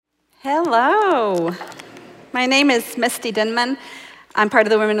Hello. My name is Misty Denman. I'm part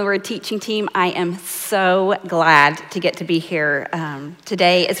of the Women in the Word teaching team. I am so glad to get to be here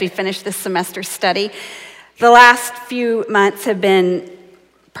today as we finish this semester study. The last few months have been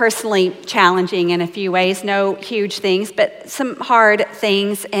personally challenging in a few ways, no huge things, but some hard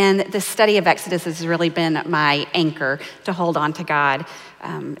things, and the study of Exodus has really been my anchor to hold on to God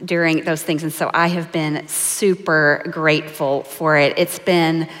during those things, and so I have been super grateful for it. It's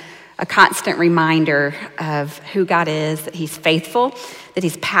been a constant reminder of who God is, that He's faithful, that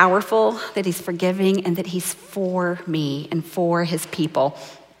He's powerful, that He's forgiving, and that He's for me and for His people.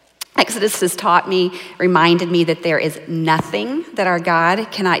 Exodus has taught me, reminded me that there is nothing that our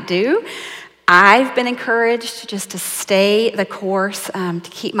God cannot do. I've been encouraged just to stay the course, to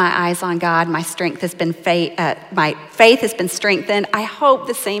keep my eyes on God. My faith has been strengthened. I hope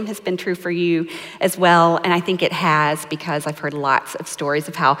the same has been true for you as well, and I think it has because I've heard lots of stories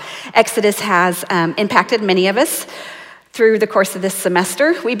of how Exodus has impacted many of us through the course of this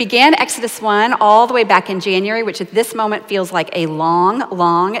semester. We began Exodus 1 all the way back in January, which at this moment feels like a long,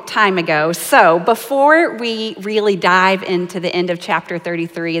 long time ago. So before we really dive into the end of chapter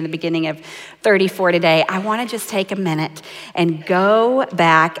 33 and the beginning of 34 today, I want to just take a minute and go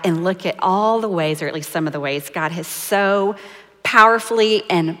back and look at all the ways, or at least some of the ways, God has so powerfully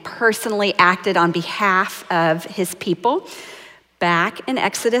and personally acted on behalf of His people. Back in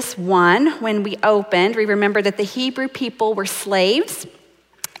Exodus 1, when we opened, we remember that the Hebrew people were slaves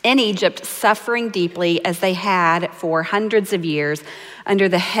in Egypt, suffering deeply as they had for hundreds of years under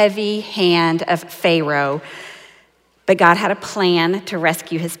the heavy hand of Pharaoh. But God had a plan to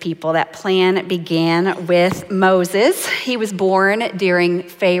rescue His people. That plan began with Moses. He was born during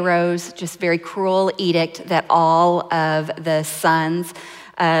Pharaoh's just very cruel edict that all of the sons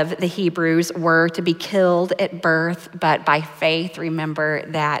of the Hebrews were to be killed at birth, but by faith, remember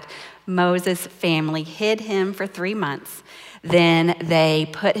that Moses' family hid him for 3 months. Then they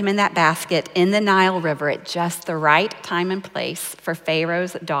put him in that basket in the Nile River at just the right time and place for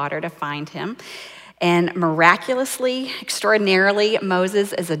Pharaoh's daughter to find him. And miraculously, extraordinarily,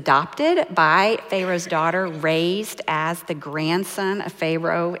 Moses is adopted by Pharaoh's daughter, raised as the grandson of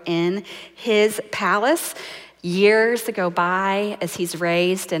Pharaoh in his palace. Years go by as he's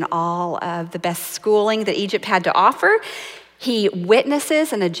raised in all of the best schooling that Egypt had to offer. He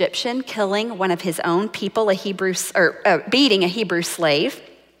witnesses an Egyptian killing one of his own people, beating a Hebrew slave.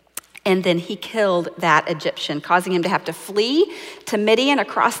 And then he killed that Egyptian, causing him to have to flee to Midian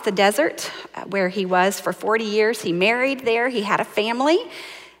across the desert, where he was for 40 years. He married there. He had a family.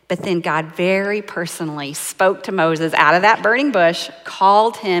 But then God very personally spoke to Moses out of that burning bush,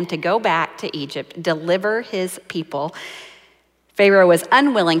 called him to go back to Egypt, deliver his people. Pharaoh was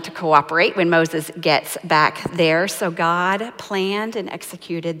unwilling to cooperate when Moses gets back there, so God planned and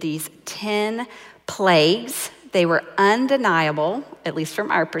executed these 10 plagues. They were undeniable, at least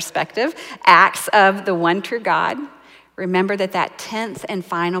from our perspective, acts of the one true God. Remember that 10th and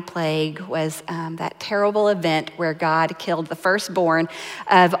final plague was that terrible event where God killed the firstborn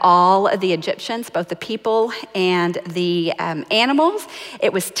of all of the Egyptians, both the people and the animals.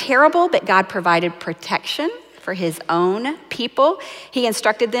 It was terrible, but God provided protection for His own people. He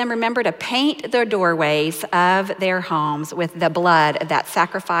instructed them, remember, to paint the doorways of their homes with the blood of that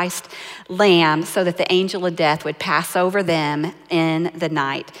sacrificed lamb so that the angel of death would pass over them in the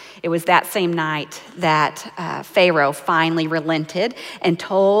night. It was that same night that Pharaoh finally relented and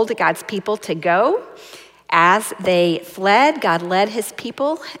told God's people to go. As they fled, God led His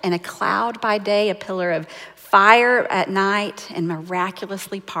people in a cloud by day, a pillar of fire at night, and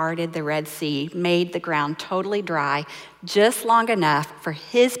miraculously parted the Red Sea, made the ground totally dry, just long enough for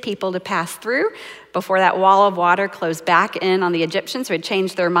His people to pass through before that wall of water closed back in on the Egyptians who had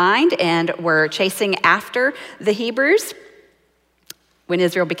changed their mind and were chasing after the Hebrews. When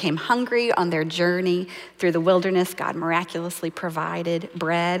Israel became hungry on their journey through the wilderness, God miraculously provided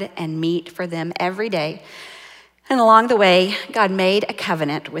bread and meat for them every day. And along the way, God made a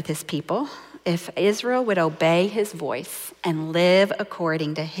covenant with His people. If Israel would obey His voice and live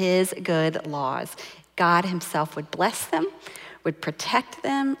according to His good laws, God Himself would bless them, would protect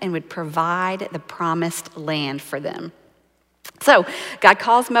them, and would provide the promised land for them. So God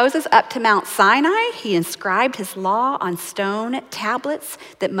calls Moses up to Mount Sinai. He inscribed His law on stone tablets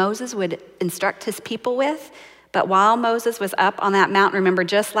that Moses would instruct His people with. But while Moses was up on that mountain, remember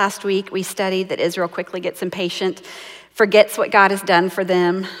just last week we studied that Israel quickly gets impatient, forgets what God has done for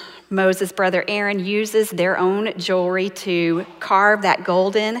them. Moses' brother Aaron uses their own jewelry to carve that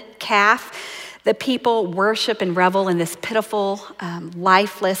golden calf The people worship and revel in this pitiful,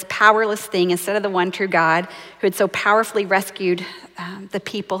 lifeless, powerless thing instead of the one true God who had so powerfully rescued the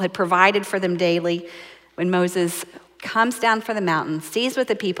people, had provided for them daily. When Moses comes down from the mountain, sees what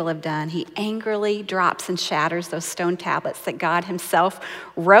the people have done, he angrily drops and shatters those stone tablets that God himself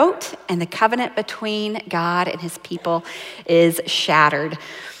wrote, and the covenant between God and his people is shattered.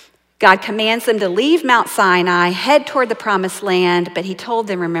 God commands them to leave Mount Sinai, head toward the promised land, but he told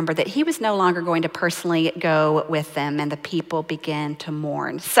them, remember, that he was no longer going to personally go with them, and the people began to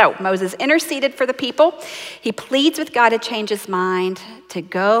mourn. So Moses interceded for the people. He pleads with God to change his mind, to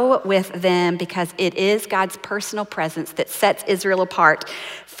go with them, because it is God's personal presence that sets Israel apart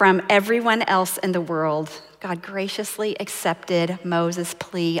from everyone else in the world. God graciously accepted Moses'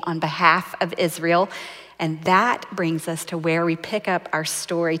 plea on behalf of Israel. And that brings us to where we pick up our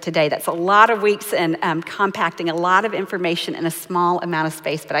story today. That's a lot of weeks and compacting a lot of information in a small amount of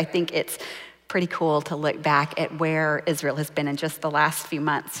space, but I think it's pretty cool to look back at where Israel has been in just the last few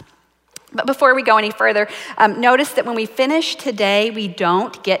months. But before we go any further, notice that when we finish today, we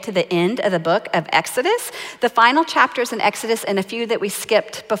don't get to the end of the book of Exodus. The final chapters in Exodus and a few that we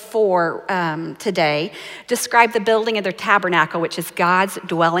skipped before today describe the building of their tabernacle, which is God's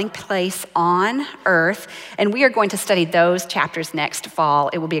dwelling place on earth. And we are going to study those chapters next fall.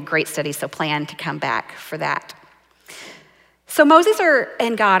 It will be a great study, so plan to come back for that. So Moses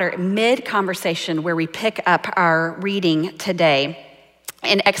and God are mid-conversation where we pick up our reading today.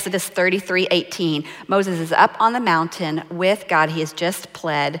 In Exodus 33:18, Moses is up on the mountain with God. He has just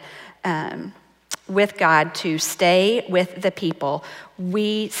pled with God to stay with the people.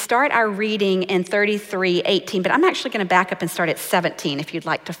 We start our reading in 33:18, but I'm actually going to back up and start at 17 if you'd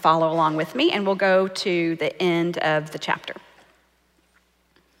like to follow along with me, and we'll go to the end of the chapter.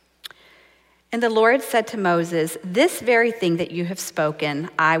 And the Lord said to Moses, "This very thing that you have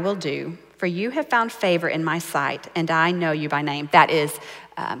spoken, I will do. For you have found favor in my sight, and I know you by name." That is,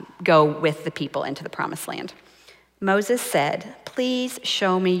 go with the people into the promised land. Moses said, "Please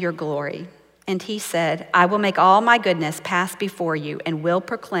show me your glory." And he said, "I will make all my goodness pass before you and will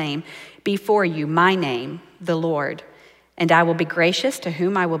proclaim before you my name, the Lord. And I will be gracious to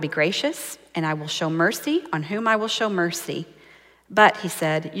whom I will be gracious, and I will show mercy on whom I will show mercy. But," he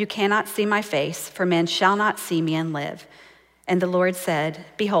said, "you cannot see my face, for men shall not see me and live." And the Lord said,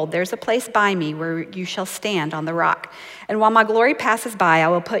 "Behold, there's a place by me where you shall stand on the rock. And while my glory passes by, I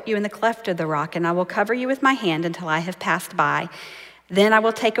will put you in the cleft of the rock, and I will cover you with my hand until I have passed by. Then I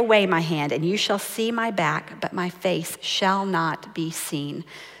will take away my hand, and you shall see my back, but my face shall not be seen."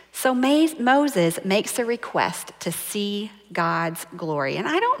 So Moses makes a request to see God's glory. And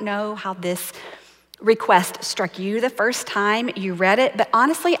I don't know how this request struck you the first time you read it, but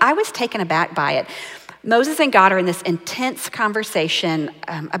honestly, I was taken aback by it. Moses and God are in this intense conversation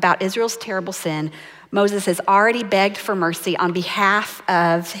about Israel's terrible sin. Moses has already begged for mercy on behalf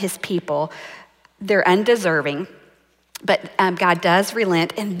of his people. They're undeserving, but God does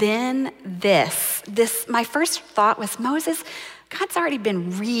relent. And then this, my first thought was, Moses, God's already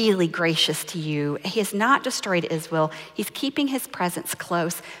been really gracious to you. He has not destroyed Israel. He's keeping his presence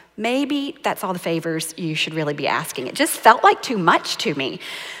close. Maybe that's all the favors you should really be asking. It just felt like too much to me.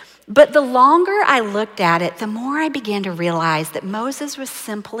 But the longer I looked at it, the more I began to realize that Moses was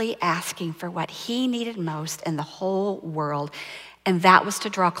simply asking for what he needed most in the whole world, and that was to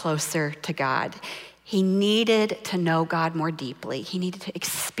draw closer to God. He needed to know God more deeply. He needed to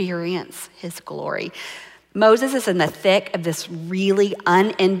experience his glory. Moses is in the thick of this really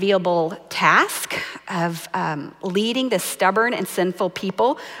unenviable task of leading this stubborn and sinful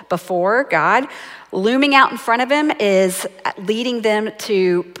people before God. Looming out in front of him is leading them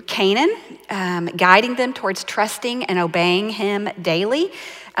to Canaan, guiding them towards trusting and obeying him daily.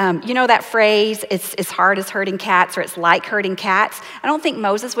 You know that phrase, it's as hard as herding cats, or it's like herding cats? I don't think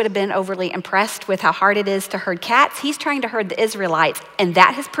Moses would have been overly impressed with how hard it is to herd cats. He's trying to herd the Israelites, and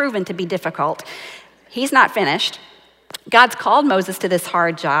that has proven to be difficult. He's not finished. God's called Moses to this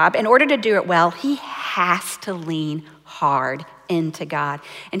hard job. In order to do it well, he has to lean hard into God.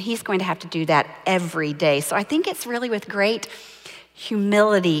 And he's going to have to do that every day. So I think it's really with great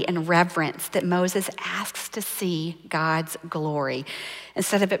humility and reverence that Moses asks to see God's glory.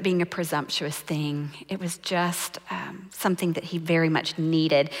 Instead of it being a presumptuous thing, it was just something that he very much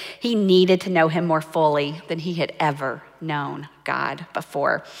needed. He needed to know him more fully than he had ever known God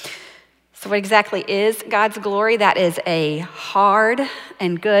before. So what exactly is God's glory? That is a hard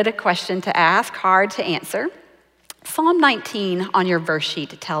and good question to ask, hard to answer. Psalm 19 on your verse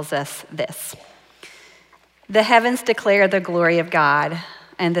sheet tells us this: "The heavens declare the glory of God,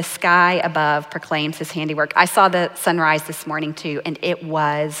 and the sky above proclaims his handiwork. I saw the sunrise this morning too, and it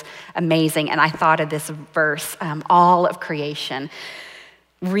was amazing. And I thought of this verse, all of creation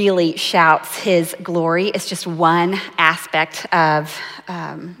really shouts his glory. It's just one aspect of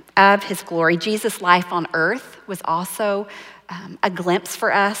his glory. Jesus' life on earth was also a glimpse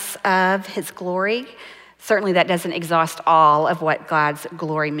for us of his glory. Certainly that doesn't exhaust all of what God's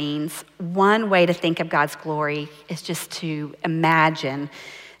glory means. One way to think of God's glory is just to imagine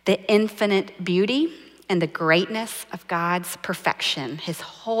the infinite beauty and the greatness of God's perfection, his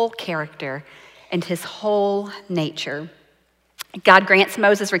whole character and his whole nature. God grants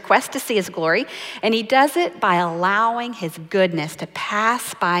Moses' request to see his glory, and he does it by allowing his goodness to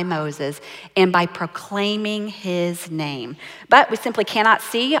pass by Moses and by proclaiming his name. But we simply cannot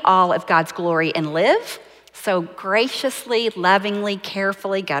see all of God's glory and live. So graciously, lovingly,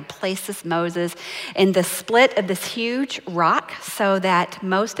 carefully, God places Moses in the split of this huge rock so that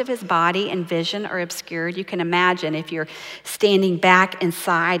most of his body and vision are obscured. You can imagine if you're standing back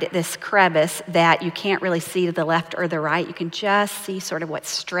inside this crevice that you can't really see to the left or the right. You can just see sort of what's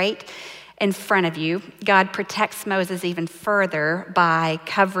straight in front of you. God protects Moses even further by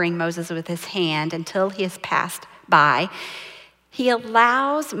covering Moses with his hand until he has passed by. He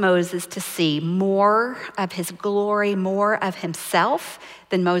allows Moses to see more of his glory, more of himself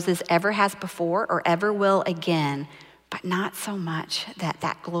than Moses ever has before or ever will again, but not so much that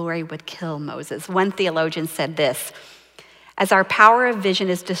that glory would kill Moses. One theologian said this: as our power of vision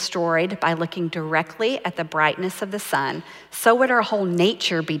is destroyed by looking directly at the brightness of the sun, so would our whole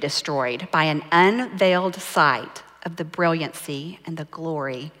nature be destroyed by an unveiled sight of the brilliancy and the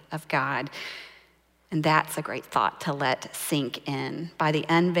glory of God. And that's a great thought to let sink in, by the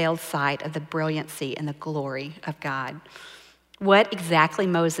unveiled sight of the brilliancy and the glory of God. What exactly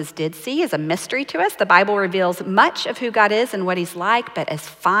Moses did see is a mystery to us. The Bible reveals much of who God is and what he's like, but as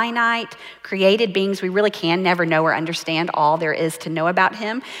finite, created beings, we really can never know or understand all there is to know about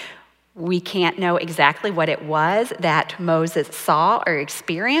him. We can't know exactly what it was that Moses saw or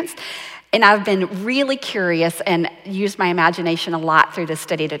experienced. And I've been really curious and used my imagination a lot through this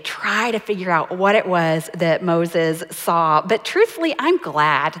study to try to figure out what it was that Moses saw. But truthfully, I'm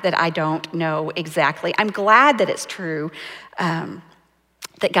glad that I don't know exactly. I'm glad that it's true,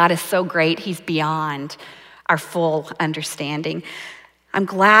 that God is so great, he's beyond our full understanding. I'm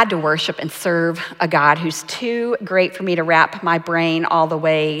glad to worship and serve a God who's too great for me to wrap my brain all the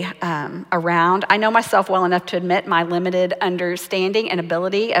way around. I know myself well enough to admit my limited understanding and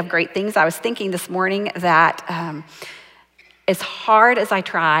ability of great things. I was thinking this morning that as hard as I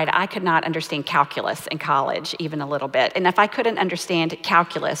tried, I could not understand calculus in college even a little bit. And if I couldn't understand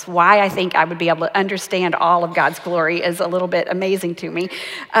calculus, why I think I would be able to understand all of God's glory is a little bit amazing to me.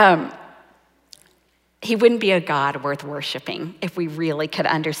 He wouldn't be a God worth worshiping if we really could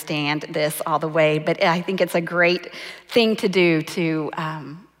understand this all the way. But I think it's a great thing to do to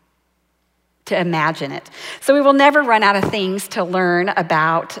imagine it. So we will never run out of things to learn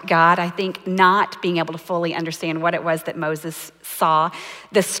about God. I think not being able to fully understand what it was that Moses saw,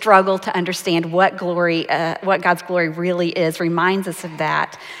 the struggle to understand what God's glory really is, reminds us of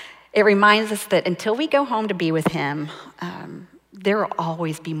that. It reminds us that until we go home to be with him, there will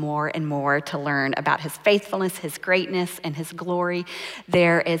always be more and more to learn about his faithfulness, his greatness, and his glory.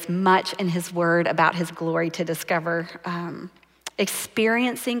 There is much in his word about his glory to discover.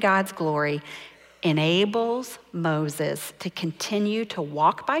 Experiencing God's glory enables Moses to continue to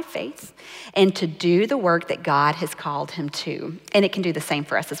walk by faith and to do the work that God has called him to. And it can do the same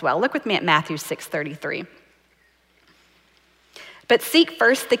for us as well. Look with me at Matthew 6:33. But seek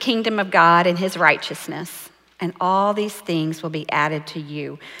first the kingdom of God and his righteousness, and all these things will be added to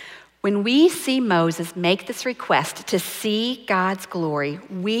you. When we see Moses make this request to see God's glory,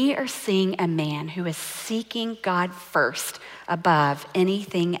 we are seeing a man who is seeking God first above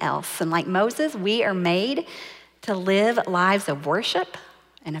anything else. And like Moses, we are made to live lives of worship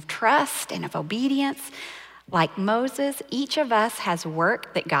and of trust and of obedience. Like Moses, each of us has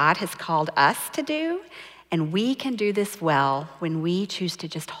work that God has called us to do. And we can do this well when we choose to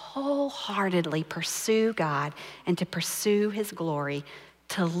just wholeheartedly pursue God and to pursue his glory,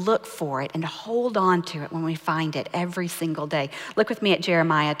 to look for it and to hold on to it when we find it every single day. Look with me at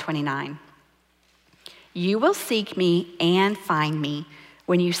Jeremiah 29. You will seek me and find me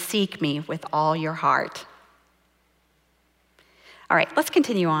when you seek me with all your heart. All right, let's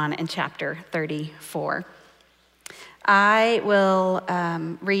continue on in chapter 34. I will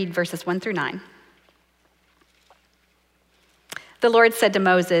read verses 1-9. The Lord said to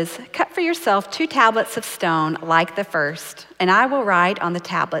Moses, cut for yourself 2 tablets of stone like the first, and I will write on the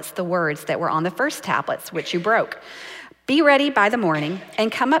tablets the words that were on the first tablets, which you broke. Be ready by the morning and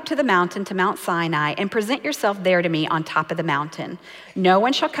come up to the mountain, to Mount Sinai, and present yourself there to me on top of the mountain. No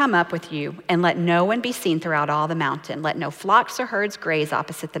one shall come up with you, and let no one be seen throughout all the mountain. Let no flocks or herds graze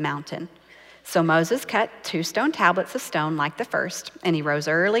opposite the mountain." So Moses cut 2 stone tablets of stone like the first, and he rose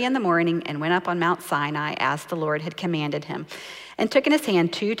early in the morning and went up on Mount Sinai as the Lord had commanded him, and took in his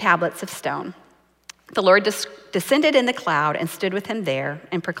hand 2 tablets of stone. The Lord descended in the cloud and stood with him there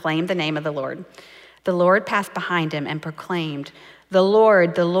and proclaimed the name of the Lord. The Lord passed behind him and proclaimed, the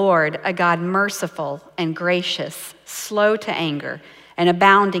Lord, a God merciful and gracious, slow to anger, and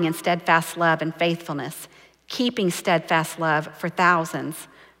abounding in steadfast love and faithfulness, keeping steadfast love for thousands,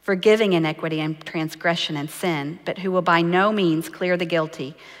 forgiving iniquity and transgression and sin, but who will by no means clear the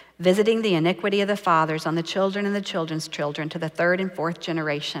guilty, visiting the iniquity of the fathers on the children and the children's children to the 3rd and 4th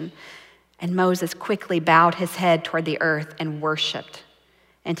generation. And Moses quickly bowed his head toward the earth and worshiped.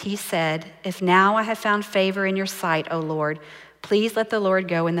 And he said, "If now I have found favor in your sight, O Lord, please let the Lord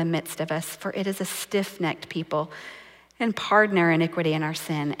go in the midst of us, for it is a stiff-necked people, and pardon our iniquity and our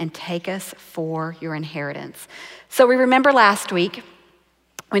sin, and take us for your inheritance." So we remember last week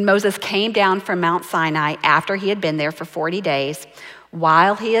when Moses came down from Mount Sinai after he had been there for 40 days.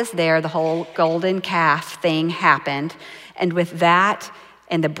 While he is there, the whole golden calf thing happened. And with that,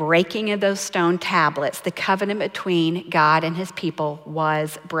 and the breaking of those stone tablets, the covenant between God and his people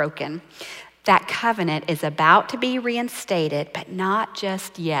was broken. That covenant is about to be reinstated, but not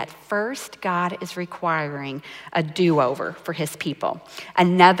just yet. First, God is requiring a do-over for his people.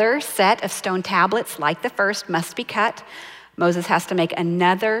 Another set of stone tablets, like the first, must be cut. Moses has to make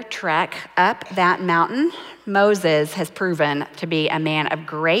another trek up that mountain. Moses has proven to be a man of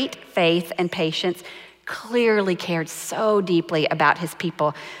great faith and patience, clearly cared so deeply about his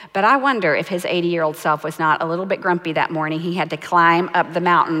people. But I wonder if his 80-year-old self was not a little bit grumpy that morning. He had to climb up the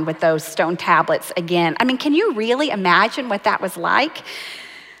mountain with those stone tablets again. I mean, can you really imagine what that was like?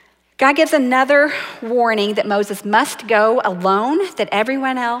 God gives another warning that Moses must go alone, that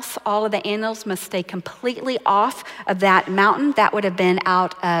everyone else, all of the animals, must stay completely off of that mountain. That would have been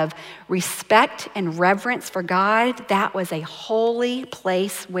out of respect and reverence for God. That was a holy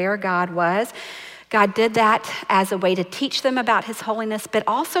place where God was. God did that as a way to teach them about his holiness, but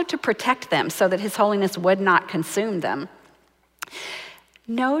also to protect them so that his holiness would not consume them.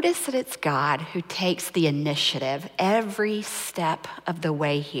 Notice that it's God who takes the initiative every step of the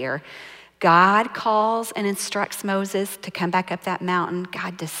way here. God calls and instructs Moses to come back up that mountain.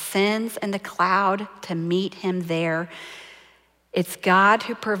 God descends in the cloud to meet him there. It's God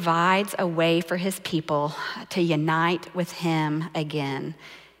who provides a way for his people to unite with him again.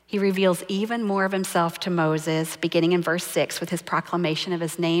 He reveals even more of himself to Moses, beginning in verse 6, with his proclamation of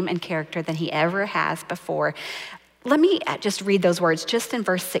his name and character than he ever has before. Let me just read those words just in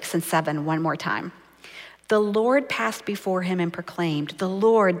verse 6 and 7 one more time. The Lord passed before him and proclaimed, the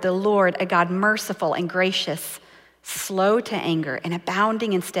Lord, a God merciful and gracious, slow to anger and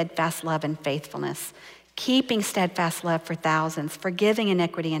abounding in steadfast love and faithfulness, keeping steadfast love for thousands, forgiving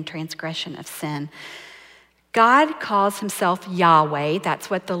iniquity and transgression of sin. God calls himself Yahweh. That's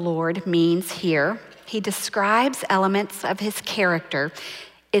what the Lord means here. He describes elements of his character.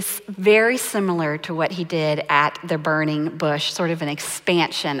 It's very similar to what he did at the burning bush, sort of an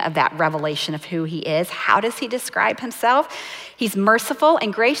expansion of that revelation of who he is. How does he describe himself? He's merciful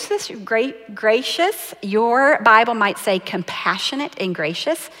and gracious. Gracious. Your Bible might say compassionate and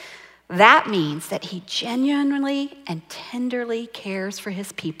gracious. That means that he genuinely and tenderly cares for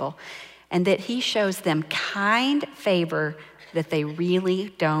his people, and that he shows them kind favor that they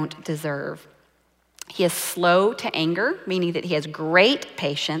really don't deserve. He is slow to anger, meaning that he has great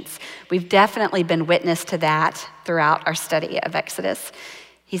patience. We've definitely been witness to that throughout our study of Exodus.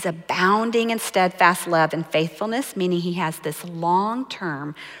 He's abounding in steadfast love and faithfulness, meaning he has this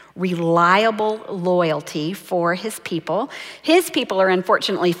long-term, reliable loyalty for his people. His people are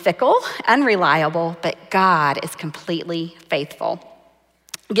unfortunately fickle, unreliable, but God is completely faithful.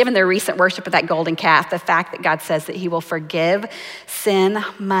 Given their recent worship of that golden calf, the fact that God says that he will forgive sin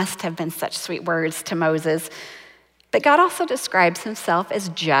must have been such sweet words to Moses. But God also describes himself as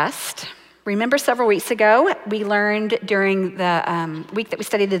just. Remember several weeks ago, we learned during the week that we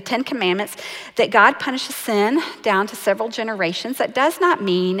studied the 10 Commandments that God punishes sin down to several generations. That does not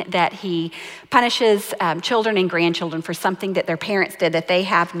mean that he punishes children and grandchildren for something that their parents did that they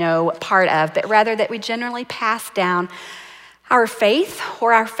have no part of, but rather that we generally pass down our faith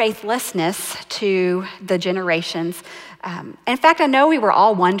or our faithlessness to the generations. In fact, I know we were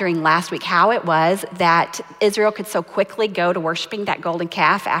all wondering last week how it was that Israel could so quickly go to worshiping that golden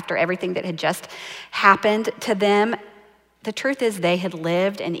calf after everything that had just happened to them. The truth is they had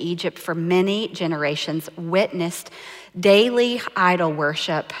lived in Egypt for many generations, witnessed daily idol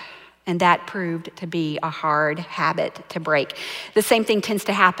worship, and that proved to be a hard habit to break. The same thing tends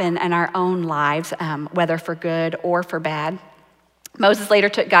to happen in our own lives, whether for good or for bad. Moses later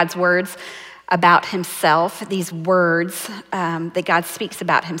took God's words about himself, these words that God speaks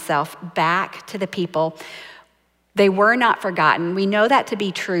about himself, back to the people. They were not forgotten. We know that to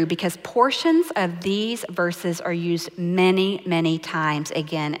be true because portions of these verses are used many, many times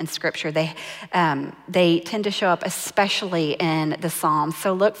again in Scripture. They tend to show up especially in the Psalms.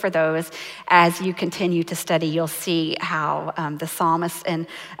 So look for those as you continue to study. You'll see how the psalmists and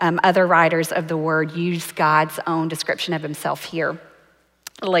other writers of the Word use God's own description of himself here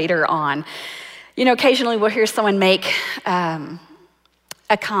later on. You know, occasionally we'll hear someone make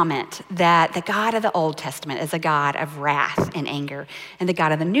a comment that the God of the Old Testament is a God of wrath and anger, and the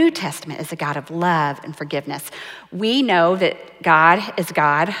God of the New Testament is a God of love and forgiveness. We know that God is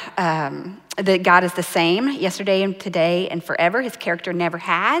God, that God is the same yesterday and today and forever. His character never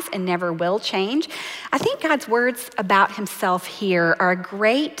has and never will change. I think God's words about himself here are a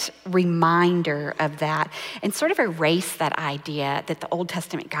great reminder of that and sort of erase that idea that the Old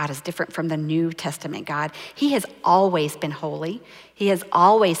Testament God is different from the New Testament God. He has always been holy. He has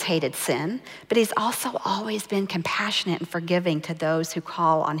always hated sin, but he's also always been compassionate and forgiving to those who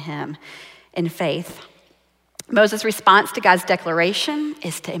call on him in faith. Moses' response to God's declaration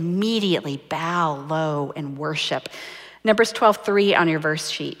is to immediately bow low and worship. Numbers 12:3 on your verse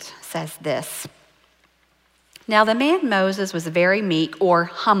sheet says this. Now the man Moses was very meek or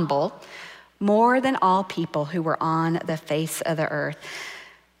humble, more than all people who were on the face of the earth.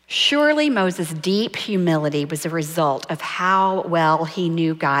 Surely Moses' deep humility was a result of how well he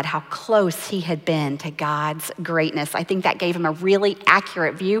knew God, how close he had been to God's greatness. I think that gave him a really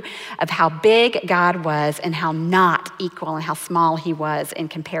accurate view of how big God was and how not equal and how small he was in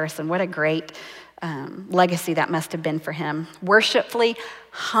comparison. What a great legacy that must have been for him. Worshipfully,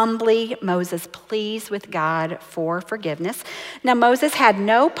 humbly, Moses pleads with God for forgiveness. Now, Moses had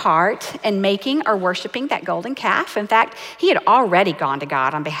no part in making or worshiping that golden calf. In fact, he had already gone to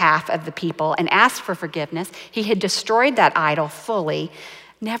God on behalf of the people and asked for forgiveness. He had destroyed that idol fully.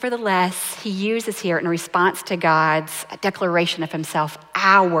 Nevertheless, he uses here in response to God's declaration of himself,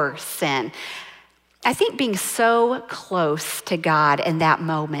 our sin. I think being so close to God in that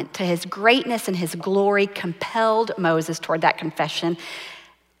moment, to his greatness and his glory, compelled Moses toward that confession.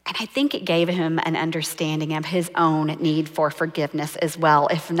 And I think it gave him an understanding of his own need for forgiveness as well,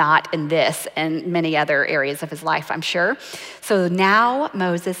 if not in this and many other areas of his life, I'm sure. So now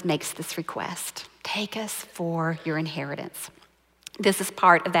Moses makes this request, take us for your inheritance. This is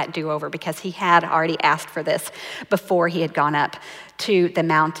part of that do-over because he had already asked for this before he had gone up to the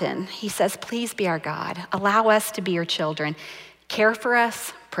mountain. He says, please be our God. Allow us to be your children. Care for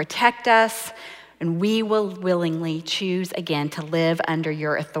us, protect us, and we will willingly choose again to live under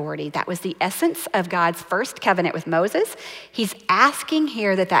your authority. That was the essence of God's first covenant with Moses. He's asking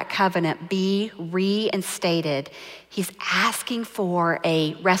here that that covenant be reinstated. He's asking for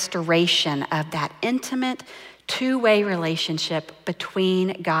a restoration of that intimate, two-way relationship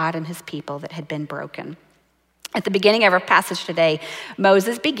between God and his people that had been broken. At the beginning of our passage today,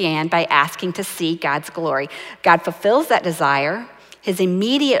 Moses began by asking to see God's glory. God fulfills that desire. His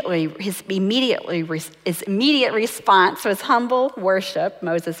immediate response was humble worship,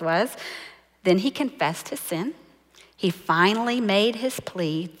 Moses was. Then he confessed his sin. He finally made his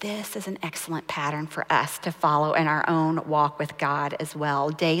plea. This is an excellent pattern for us to follow in our own walk with God as well.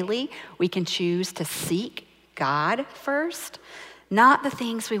 Daily, we can choose to seek God first, not the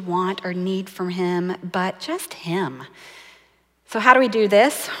things we want or need from him, but just him. So how do we do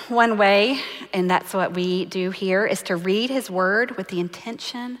this? One way, and that's what we do here, is to read his word with the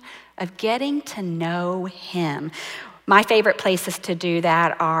intention of getting to know him. My favorite places to do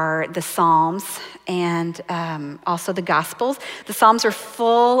that are the Psalms and also the Gospels. The Psalms are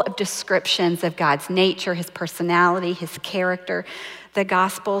full of descriptions of God's nature, his personality, his character. The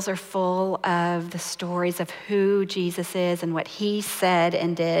Gospels are full of the stories of who Jesus is and what he said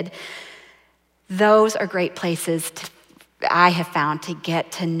and did. Those are great places I have found to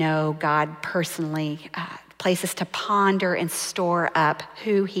get to know God personally, places to ponder and store up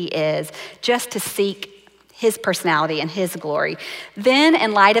who he is, just to seek his personality and his glory. Then,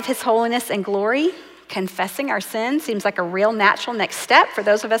 in light of his holiness and glory, confessing our sins seems like a real natural next step for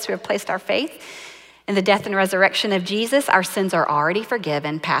those of us who have placed our faith in the death and resurrection of Jesus. Our sins are already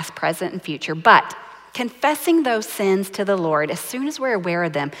forgiven, past, present, and future. But confessing those sins to the Lord, as soon as we're aware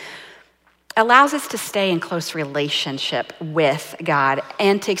of them, allows us to stay in close relationship with God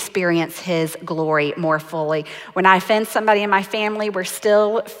and to experience his glory more fully. When I offend somebody in my family, we're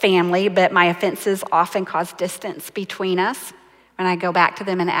still family, but my offenses often cause distance between us. When I go back to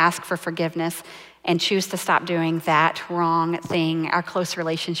them and ask for forgiveness and choose to stop doing that wrong thing, our close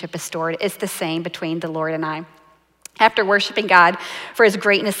relationship is stored. It's the same between the Lord and I. After worshiping God for his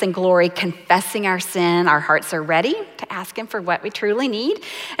greatness and glory, confessing our sin, our hearts are ready to ask him for what we truly need.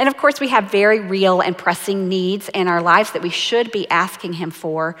 And of course, we have very real and pressing needs in our lives that we should be asking him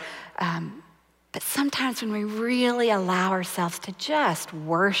for. But sometimes when we really allow ourselves to just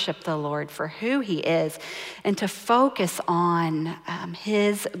worship the Lord for who he is and to focus on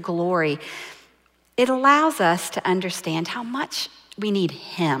his glory, it allows us to understand how much we need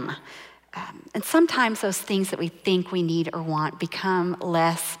him. And sometimes those things that we think we need or want become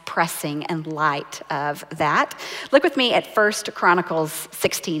less pressing in light of that. Look with me at 1 Chronicles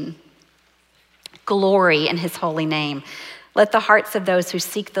 16. Glory in his holy name. Let the hearts of those who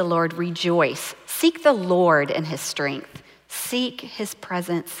seek the Lord rejoice. Seek the Lord in his strength. Seek his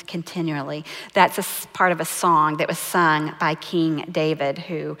presence continually. That's a part of a song that was sung by King David,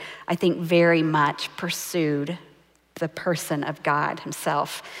 who I think very much pursued the person of God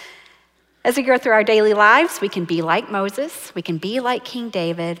himself. As we go through our daily lives, we can be like Moses, we can be like King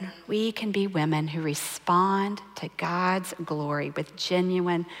David, we can be women who respond to God's glory with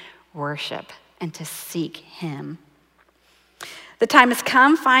genuine worship and to seek him. The time has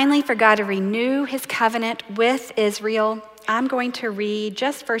come finally for God to renew his covenant with Israel. I'm going to read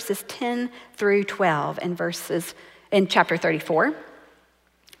just verses 10 through 12 in chapter 34.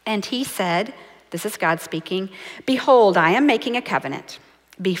 And he said, this is God speaking, "Behold, I am making a covenant.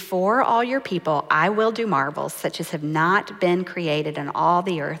 Before all your people, I will do marvels such as have not been created in all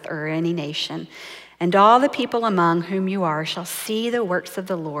the earth or any nation. And all the people among whom you are shall see the works of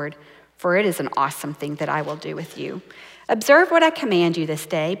the Lord, for it is an awesome thing that I will do with you. Observe what I command you this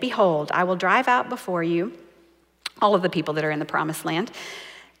day. Behold, I will drive out before you all of the people that are in the promised land.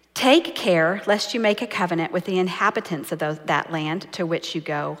 Take care lest you make a covenant with the inhabitants of that land to which you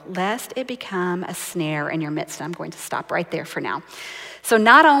go, lest it become a snare in your midst." I'm going to stop right there for now. So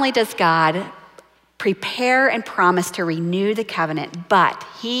not only does God prepare and promise to renew the covenant, but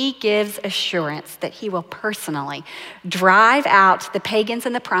he gives assurance that he will personally drive out the pagans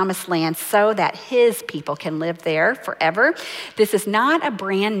in the promised land so that his people can live there forever. This is not a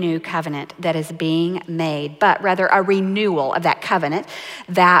brand new covenant that is being made, but rather a renewal of that covenant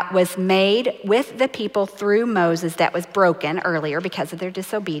that was made with the people through Moses that was broken earlier because of their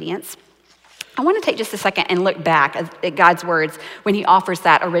disobedience. I want to take just a second and look back at God's words when he offers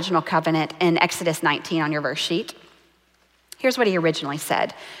that original covenant in Exodus 19 on your verse sheet. Here's what he originally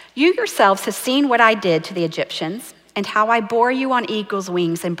said. "You yourselves have seen what I did to the Egyptians and how I bore you on eagle's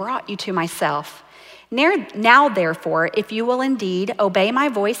wings and brought you to myself. Now, therefore, if you will indeed obey my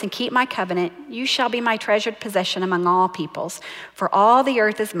voice and keep my covenant, you shall be my treasured possession among all peoples. For all the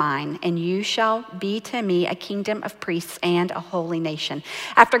earth is mine, and you shall be to me a kingdom of priests and a holy nation."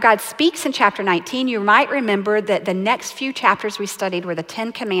 After God speaks in chapter 19, you might remember that the next few chapters we studied were the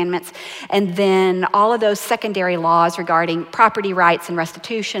 10 Commandments, and then all of those secondary laws regarding property rights and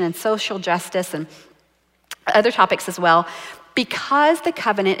restitution and social justice and other topics as well. Because the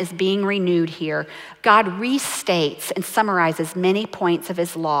covenant is being renewed here, God restates and summarizes many points of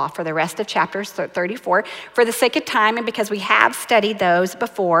his law for the rest of chapter 34. For the sake of time, and because we have studied those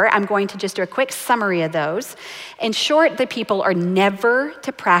before, I'm going to just do a quick summary of those. In short, the people are never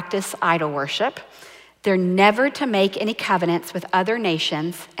to practice idol worship. They're never to make any covenants with other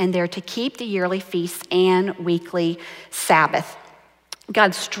nations, and they're to keep the yearly feasts and weekly Sabbath.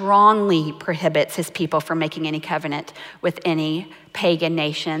 God strongly prohibits his people from making any covenant with any pagan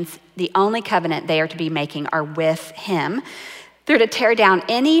nations. The only covenant they are to be making are with him. They're to tear down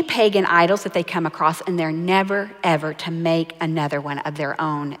any pagan idols that they come across, and they're never, ever to make another one of their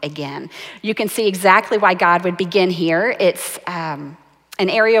own again. You can see exactly why God would begin here. It's an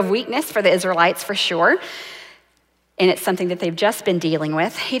area of weakness for the Israelites for sure. And it's something that they've just been dealing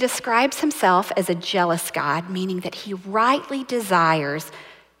with. He describes himself as a jealous God, meaning that he rightly desires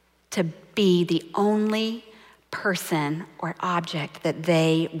to be the only person or object that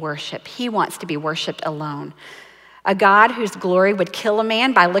they worship. He wants to be worshiped alone. A God whose glory would kill a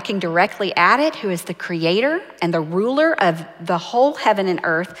man by looking directly at it, who is the creator and the ruler of the whole heaven and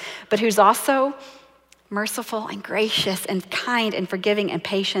earth, but who's also merciful and gracious and kind and forgiving and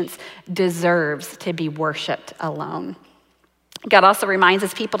patient, deserves to be worshiped alone. God also reminds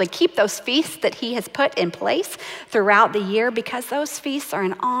his people to keep those feasts that he has put in place throughout the year, because those feasts are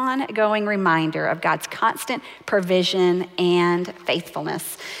an ongoing reminder of God's constant provision and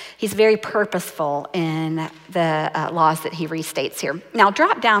faithfulness. He's very purposeful in the laws that he restates here. Now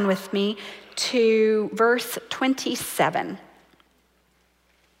drop down with me to verse 27.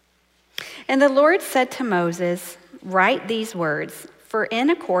 And the Lord said to Moses, "Write these words, for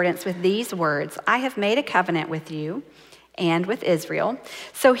in accordance with these words I have made a covenant with you and with Israel."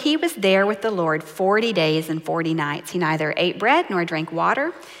 So he was there with the Lord 40 days and 40 nights. He neither ate bread nor drank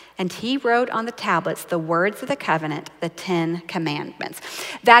water, and he wrote on the tablets the words of the covenant, the 10 commandments.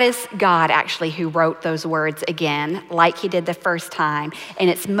 That is God actually who wrote those words again, like he did the first time, and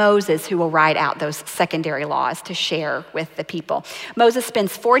it's Moses who will write out those secondary laws to share with the people. Moses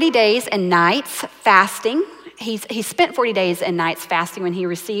spends 40 days and nights fasting. He spent 40 days and nights fasting when he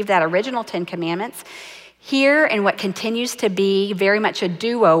received that original 10 commandments. Here, in what continues to be very much a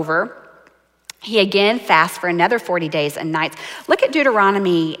do-over, he again fasts for another 40 days and nights. Look at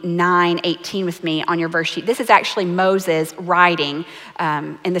Deuteronomy 9:18 with me on your verse sheet. This is actually Moses writing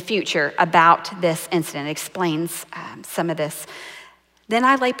in the future about this incident. It explains some of this. "Then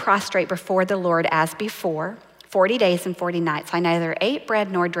I lay prostrate before the Lord as before, 40 days and 40 nights. I neither ate bread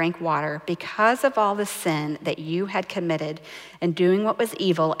nor drank water because of all the sin that you had committed in doing what was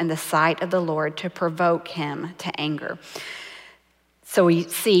evil in the sight of the Lord to provoke him to anger." So we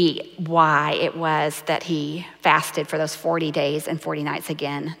see why it was that he fasted for those 40 days and 40 nights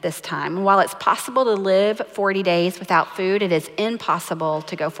again this time. And while it's possible to live 40 days without food, it is impossible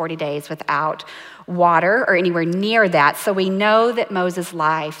to go 40 days without water or anywhere near that. So we know that Moses'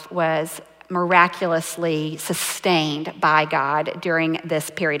 life was miraculously sustained by God during this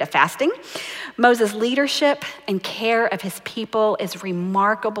period of fasting. Moses' leadership and care of his people is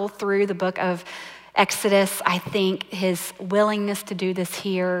remarkable through the book of Exodus. I think his willingness to do this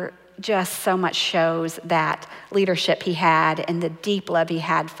here just so much shows that leadership he had and the deep love he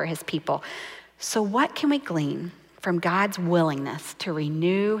had for his people. So what can we glean from God's willingness to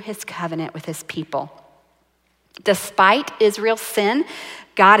renew his covenant with his people? Despite Israel's sin,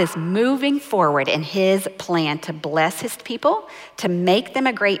 God is moving forward in his plan to bless his people, to make them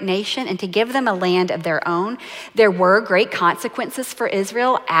a great nation, and to give them a land of their own. There were great consequences for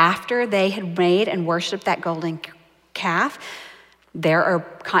Israel after they had made and worshiped that golden calf. There are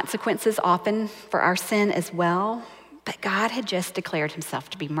consequences often for our sin as well, but God had just declared himself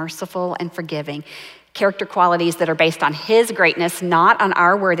to be merciful and forgiving. Character qualities that are based on his greatness, not on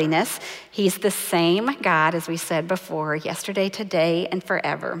our worthiness. He's the same God, as we said before, yesterday, today, and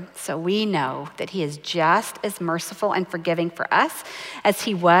forever. So we know that he is just as merciful and forgiving for us as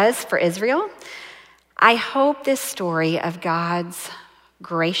he was for Israel. I hope this story of God's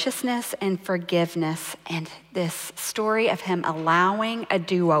graciousness and forgiveness and this story of him allowing a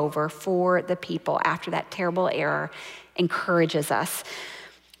do-over for the people after that terrible error encourages us.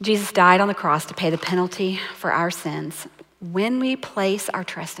 Jesus died on the cross to pay the penalty for our sins. When we place our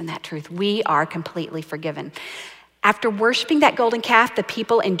trust in that truth, we are completely forgiven. After worshiping that golden calf, the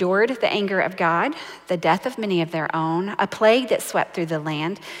people endured the anger of God, the death of many of their own, a plague that swept through the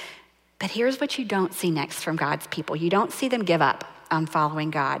land. But here's what you don't see next from God's people. You don't see them give up on following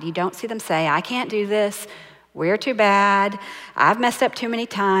God. You don't see them say, "I can't do this. We're too bad. I've messed up too many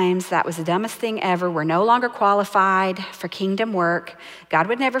times. That was the dumbest thing ever. We're no longer qualified for kingdom work. God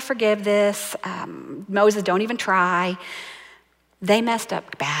would never forgive this. Moses, don't even try." They messed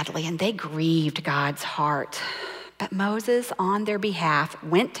up badly and they grieved God's heart. But Moses, on their behalf,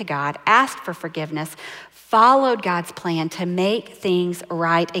 went to God, asked for forgiveness, followed God's plan to make things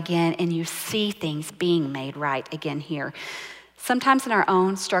right again, and you see things being made right again here. Sometimes in our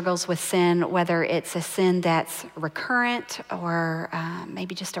own struggles with sin, whether it's a sin that's recurrent or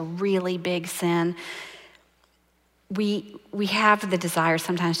maybe just a really big sin, we have the desire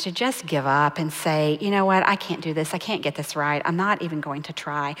sometimes to just give up and say, "You know what, I can't do this. I can't get this right. I'm not even going to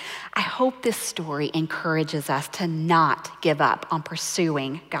try." I hope this story encourages us to not give up on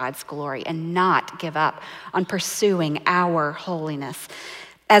pursuing God's glory and not give up on pursuing our holiness.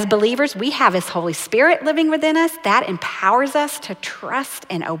 As believers, we have his Holy Spirit living within us. That empowers us to trust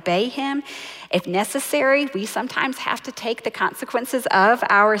and obey him. If necessary, we sometimes have to take the consequences of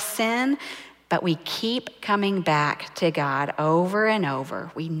our sin, but we keep coming back to God over and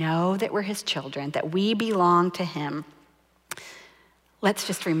over. We know that we're his children, that we belong to him. Let's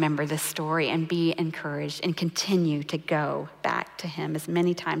just remember this story and be encouraged and continue to go back to him as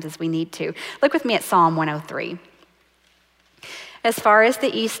many times as we need to. Look with me at Psalm 103. As far as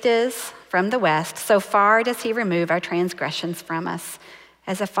the east is from the west, so far does he remove our transgressions from us.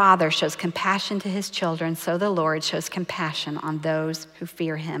 As a father shows compassion to his children, so the Lord shows compassion on those who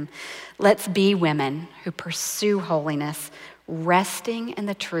fear him. Let's be women who pursue holiness, resting in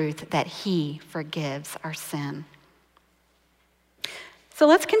the truth that he forgives our sin. So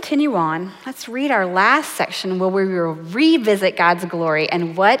let's continue on. Let's read our last section where we will revisit God's glory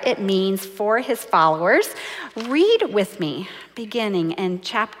and what it means for his followers. Read with me, beginning in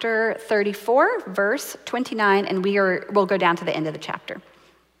chapter 34, verse 29, and we'll go down to the end of the chapter.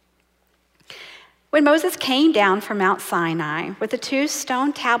 When Moses came down from Mount Sinai with the 2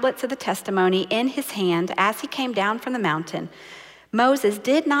 stone tablets of the testimony in his hand as he came down from the mountain, Moses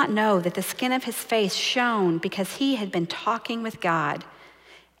did not know that the skin of his face shone because he had been talking with God.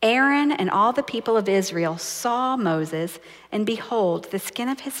 Aaron and all the people of Israel saw Moses, and behold, the skin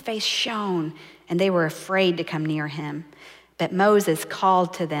of his face shone, and they were afraid to come near him. But Moses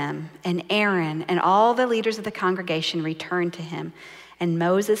called to them, and Aaron and all the leaders of the congregation returned to him, and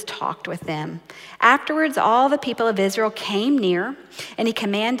Moses talked with them. Afterwards, all the people of Israel came near, and he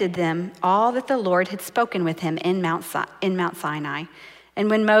commanded them all that the Lord had spoken with him in Mount Sinai. And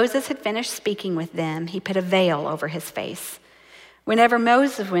when Moses had finished speaking with them, he put a veil over his face. Whenever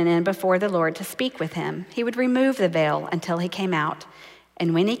Moses went in before the Lord to speak with him, he would remove the veil until he came out.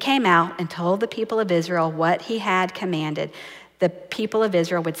 And when he came out and told the people of Israel what he had commanded, the people of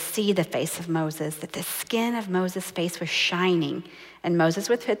Israel would see the face of Moses, that the skin of Moses' face was shining, and Moses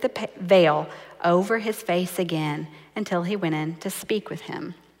would put the veil over his face again until he went in to speak with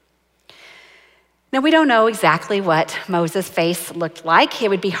him. Now, we don't know exactly what Moses' face looked like. It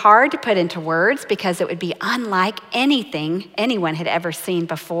would be hard to put into words because it would be unlike anything anyone had ever seen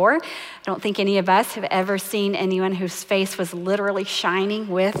before. I don't think any of us have ever seen anyone whose face was literally shining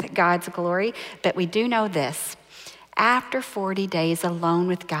with God's glory, but we do know this. After 40 days alone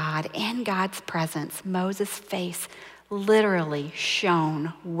with God, in God's presence, Moses' face literally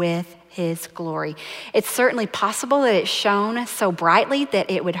shone with his glory. It's certainly possible that it shone so brightly that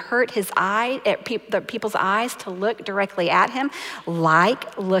it would hurt the people's eyes to look directly at him,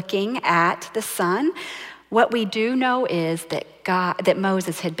 like looking at the sun. What we do know is that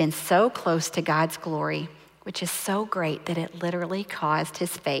Moses had been so close to God's glory, which is so great that it literally caused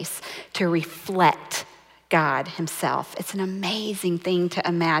his face to reflect God himself. It's an amazing thing to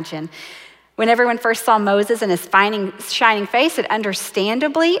imagine. When everyone first saw Moses and his shining face, it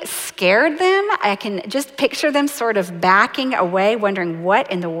understandably scared them. I can just picture them sort of backing away, wondering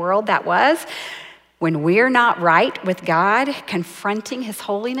what in the world that was. When we're not right with God, confronting his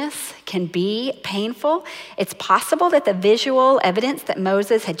holiness can be painful. It's possible that the visual evidence that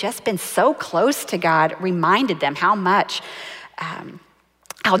Moses had just been so close to God reminded them how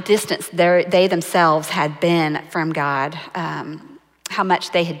distant they themselves had been from God. How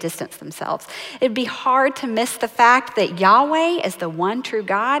much they had distanced themselves. It'd be hard to miss the fact that Yahweh is the one true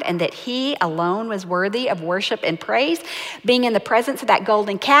God and that he alone was worthy of worship and praise. Being in the presence of that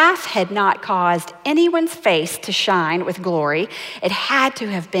golden calf had not caused anyone's face to shine with glory. It had to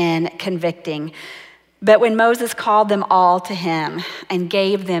have been convicting. But when Moses called them all to him and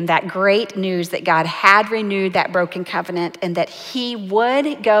gave them that great news that God had renewed that broken covenant and that he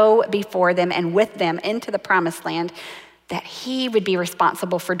would go before them and with them into the promised land, that he would be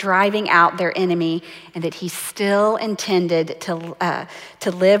responsible for driving out their enemy, and that he still intended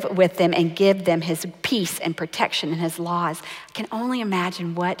to live with them and give them his peace and protection and his laws. I can only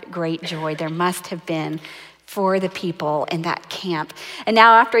imagine what great joy there must have been for the people in that camp. And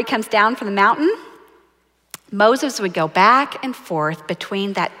now after he comes down from the mountain, Moses would go back and forth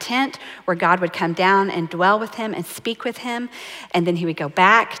between that tent where God would come down and dwell with him and speak with him, and then he would go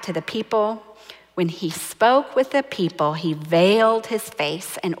back to the people. When he spoke with the people, he veiled his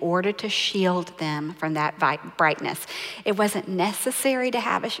face in order to shield them from that brightness. It wasn't necessary to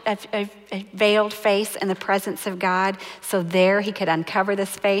have a veiled face in the presence of God, so there he could uncover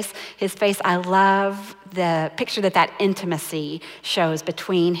his face. I love the picture that intimacy shows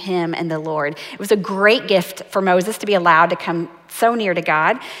between him and the Lord. It was a great gift for Moses to be allowed to come so near to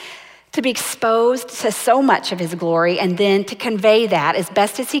God, to be exposed to so much of his glory, and then to convey that as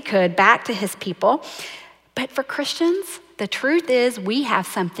best as he could back to his people. But for Christians, the truth is we have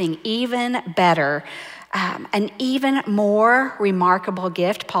something even better, an even more remarkable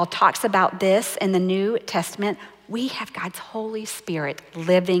gift. Paul talks about this in the New Testament. We have God's Holy Spirit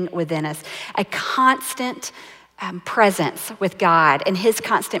living within us, a constant presence with God and his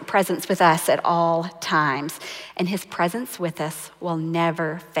constant presence with us at all times. And his presence with us will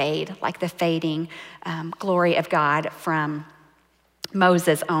never fade, like the fading glory of God from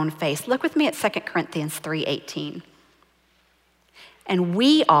Moses' own face. Look with me at 2 Corinthians 3:18. And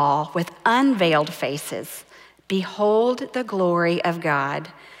we all, with unveiled faces, behold the glory of God,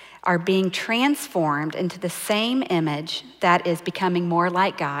 are being transformed into the same image, that is becoming more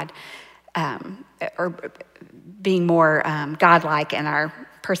like God, or being more godlike in our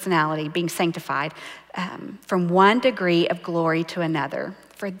personality, being sanctified, from one degree of glory to another.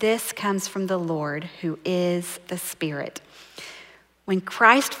 For this comes from the Lord, who is the Spirit. When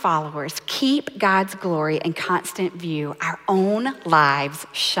Christ followers keep God's glory in constant view, our own lives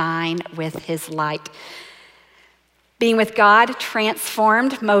shine with his light. Being with God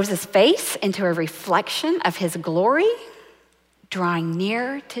transformed Moses' face into a reflection of his glory. Drawing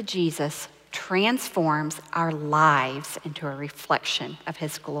near to Jesus transforms our lives into a reflection of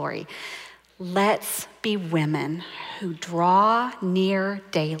his glory. Let's be women who draw near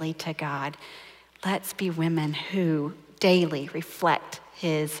daily to God. Let's be women who daily reflect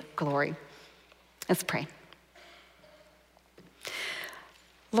his glory. Let's pray.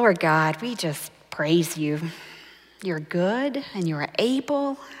 Lord God, we just praise you. You're good and you're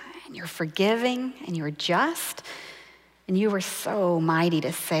able and you're forgiving and you're just and you are so mighty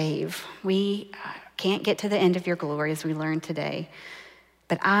to save. We can't get to the end of your glory as we learned today,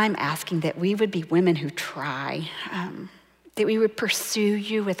 but I'm asking that we would be women who try, that we would pursue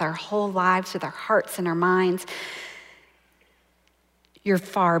you with our whole lives, with our hearts and our minds. You're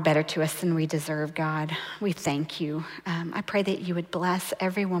far better to us than we deserve, God. We thank you. I pray that you would bless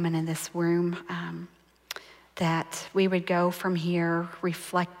every woman in this room, that we would go from here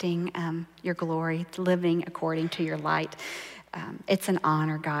reflecting your glory, living according to your light. It's an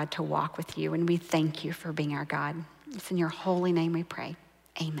honor, God, to walk with you, and we thank you for being our God. It's in your holy name we pray.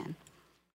 Amen.